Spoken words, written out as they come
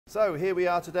So here we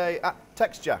are today at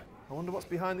Texture. I wonder what's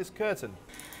behind this curtain.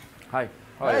 Hi.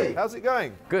 Hey, how's it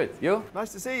going? Good. You?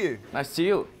 Nice to see you. Nice to see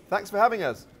you. Thanks for having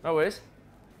us. No worries.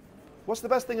 What's the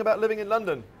best thing about living in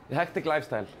London? The hectic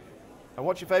lifestyle. And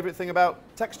what's your favourite thing about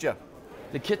Texture?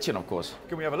 The kitchen, of course.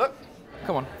 Can we have a look?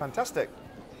 Come on. Fantastic.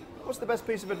 What's the best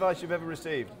piece of advice you've ever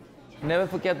received? Never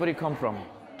forget where you come from.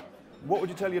 What would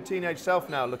you tell your teenage self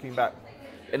now, looking back?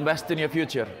 Invest in your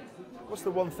future. What's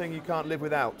the one thing you can't live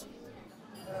without?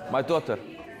 My daughter.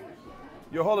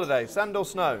 Your holiday, sand or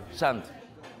snow? Sand.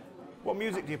 What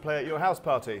music do you play at your house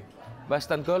party?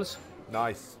 West End girls.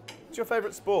 Nice. What's your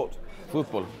favourite sport?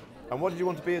 Football. And what did you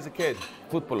want to be as a kid?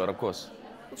 Footballer, of course.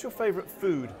 What's your favourite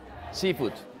food?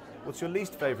 Seafood. What's your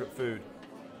least favourite food?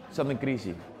 Something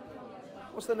greasy.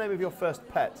 What's the name of your first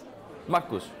pet?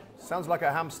 Marcus. Sounds like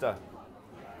a hamster.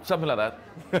 Something like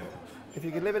that. If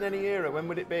you could live in any era, when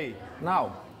would it be?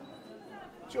 Now.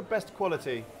 What's your best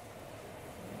quality?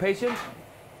 Patient?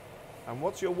 And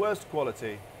what's your worst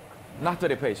quality? Not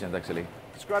very patient, actually.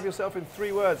 Describe yourself in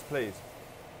 3 words, please.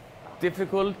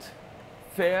 Difficult,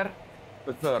 fair,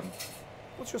 but firm.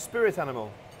 What's your spirit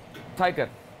animal? Tiger.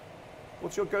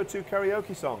 What's your go-to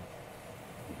karaoke song?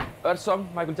 Earth song,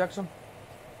 Michael Jackson.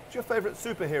 What's your favourite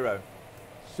superhero?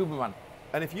 Superman.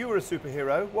 And if you were a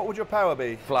superhero, what would your power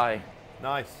be? Fly.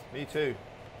 Nice, me too.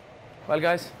 Well,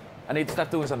 guys, I need to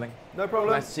start doing something. No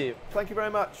problem. Nice to see you. Thank you very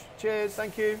much. Cheers,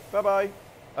 thank you. Bye-bye.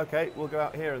 Okay, we'll go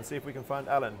out here and see if we can find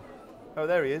Alan. Oh,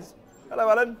 there he is. Hello,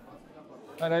 Alan.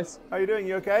 Hi, nice. How are you doing?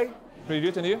 You okay? Pretty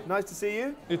good, and you? Nice to see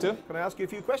you. You too? Can I ask you a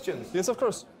few questions? Yes, of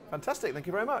course. Fantastic, thank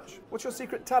you very much. What's your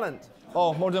secret talent?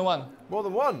 Oh, more than one. More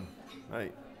than one?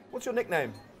 Right. What's your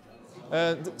nickname?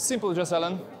 Simple, just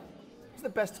Alan. What's the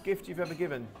best gift you've ever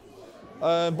given?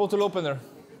 Bottle opener.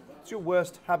 What's your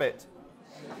worst habit?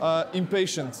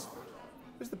 Impatient.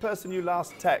 Who's the person you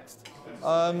last text?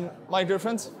 My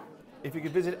girlfriend. If you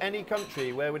could visit any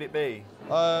country, where would it be?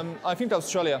 I think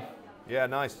Australia. Yeah,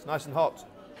 nice. Nice and hot.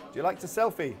 Do you like to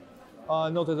selfie?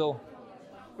 Not at all.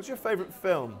 What's your favourite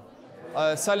film?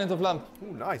 Silent of Lamp.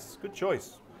 Ooh, nice. Good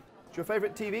choice. What's your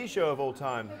favourite TV show of all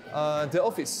time? The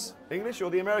Office. English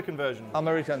or the American version?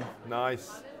 American.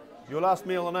 Nice. Your last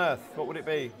meal on Earth, what would it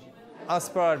be?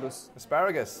 Asparagus.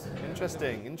 Asparagus.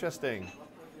 Interesting, interesting.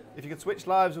 If you could switch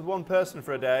lives with one person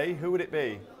for a day, who would it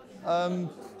be?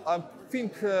 I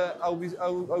think I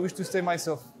wish to stay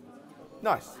myself.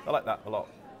 Nice. I like that a lot.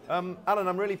 Alan,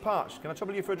 I'm really parched. Can I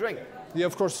trouble you for a drink? Yeah,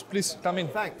 of course. Please, come in.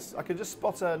 Thanks. I can just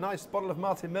spot a nice bottle of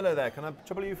Martin Miller there. Can I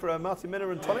trouble you for a Martin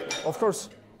Miller and tonic? Of course.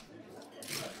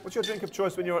 What's your drink of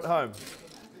choice when you're at home?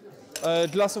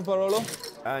 Glass of Barolo.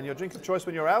 And your drink of choice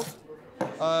when you're out?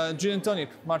 Gin and tonic.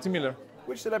 Martin Miller.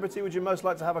 Which celebrity would you most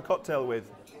like to have a cocktail with?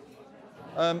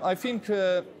 I think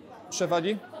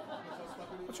Chevalier.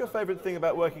 What's your favourite thing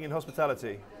about working in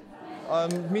hospitality?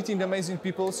 Meeting amazing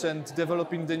people and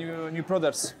developing the new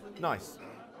products. Nice.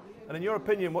 And in your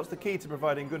opinion, what's the key to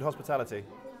providing good hospitality?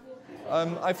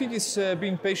 I think it's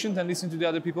being patient and listening to the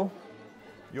other people.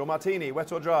 Your martini,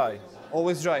 wet or dry?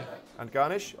 Always dry. And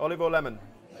garnish, olive or lemon?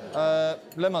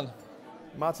 Lemon.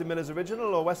 Martin Miller's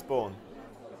original or Westbourne?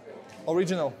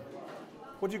 Original.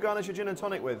 What do you garnish your gin and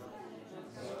tonic with?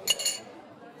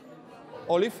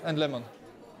 Olive and lemon.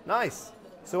 Nice.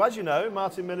 So as you know,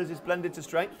 Martin Miller's is blended to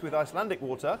strength with Icelandic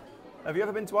water. Have you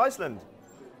ever been to Iceland?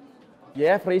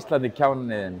 Yeah, for Iceland, count.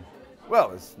 Well,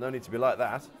 there's no need to be like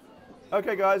that.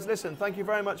 Okay guys, listen, thank you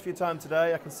very much for your time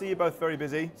today. I can see you're both very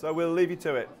busy, so we'll leave you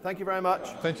to it. Thank you very much.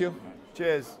 Thank you.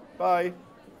 Cheers. Bye.